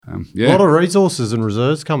Yeah. A lot of resources and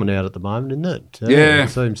reserves coming out at the moment, isn't it? Yeah. It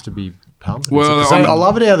seems to be pumping. Well, So I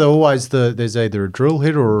love it how there's either a drill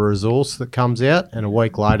hit or a resource that comes out, and a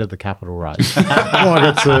week later the capital raise.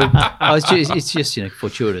 Like It's just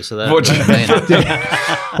fortuitous. So that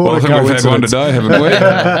Well, I think we've had one today, haven't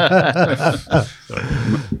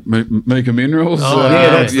we? Mika Minerals.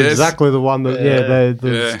 that's yes. exactly the one that. That's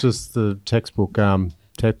Yeah. just the textbook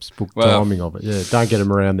timing of it. Yeah, don't get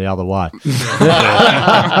them around the other way.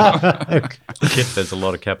 There's a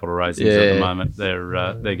lot of capital raisings at the moment.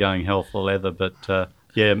 They're going hell for leather, but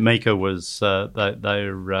Mika was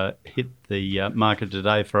they hit the market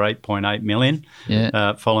today for 8.8 million,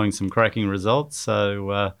 following some cracking results.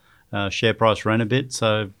 So share price ran a bit.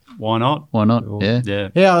 So why not? Why not? Yeah.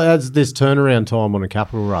 How's this turnaround time on a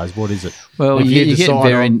capital raise? What is it? Well, If you get decide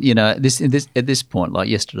varying. At this point, like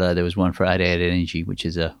yesterday, there was one for 88 Energy, which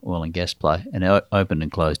is a oil and gas play, and it opened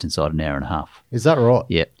and closed inside an hour and a half. Is that right?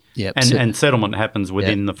 Yep. And settlement happens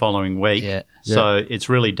within the following week. Yeah. So it's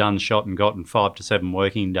really done, shot and got in 5 to 7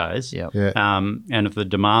 working days. Yep. Yeah. And if the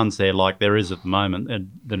demand's there, like there is at the moment,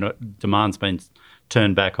 and the demand's been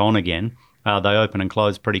turned back on again, they open and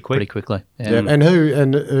close pretty quickly. Yeah. And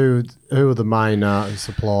who are the main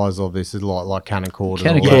suppliers of this? Is like Canaccord?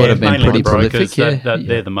 Canaccord have been mainly pretty the brokers. prolific.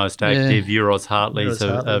 They're the most active. Euros Hartleys Euros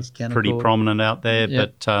are Hartleys, pretty Canaccord. prominent out there. Yeah.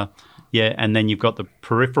 But and then you've got the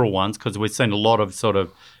peripheral ones, because we've seen a lot of sort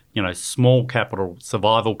of small capital,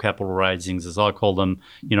 survival capital raisings, as I call them,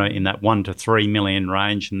 in that 1 to 3 million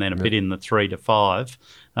range, and then a bit in the 3 to 5.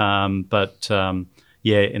 In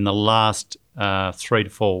the last 3 to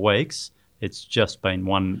 4 weeks, it's just been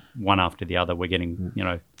one after the other. We're getting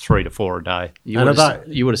 3 to 4 a day. You would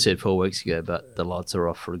have said 4 weeks ago, but the lights are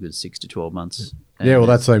off for a good 6 to 12 months. Yeah, well,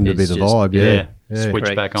 that seemed to be It's the just- vibe. Yeah.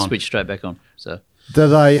 Switch back on. Switch straight back on. So. Do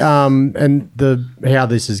they how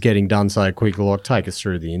this is getting done so quickly? Like, take us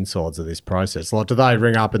through the insides of this process. Like, do they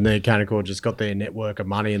ring up and their Canaccord just got their network of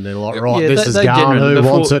money and they're like, right, this is going. Who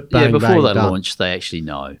wants it? Bang, before bang, they done. launch, they actually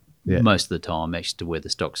know most of the time actually to where the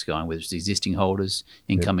stock's going, whether it's existing holders,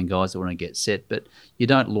 incoming guys that want to get set. But you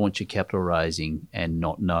don't launch a capital raising and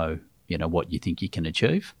not know what you think you can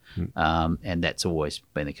achieve, and that's always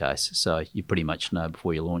been the case. So you pretty much know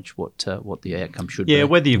before you launch what the outcome should be. Yeah,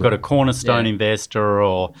 whether you've got a cornerstone investor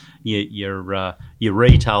or your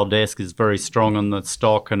retail desk is very strong on the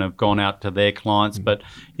stock and have gone out to their clients, but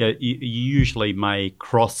you usually may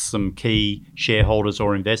cross some key shareholders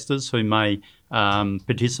or investors who may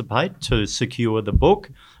participate to secure the book,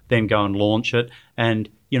 then go and launch it. And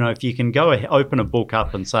if you can go open a book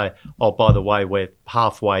up and say, oh, by the way, we're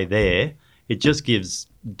halfway there, it just gives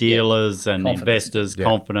dealers and investors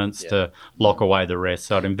confidence to lock away the rest.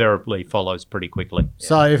 So it invariably follows pretty quickly.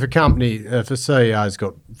 So if a CEO's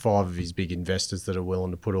got 5 of his big investors that are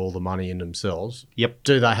willing to put all the money in themselves,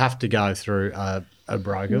 do they have to go through a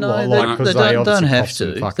broker? No, because they don't obviously have cost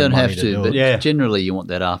them to. fucking Don't money have to to. do But it. generally, you want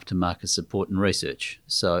that aftermarket support and research.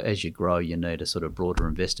 So as you grow, you need a sort of broader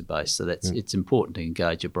investor base. So it's important to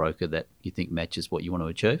engage a broker that you think matches what you want to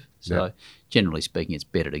achieve. So generally speaking, it's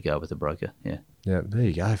better to go with a broker. Yeah. Yeah, there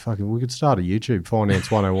you go. Fucking, we could start a YouTube Finance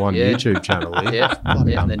 101 YouTube channel. And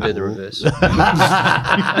then do the reverse.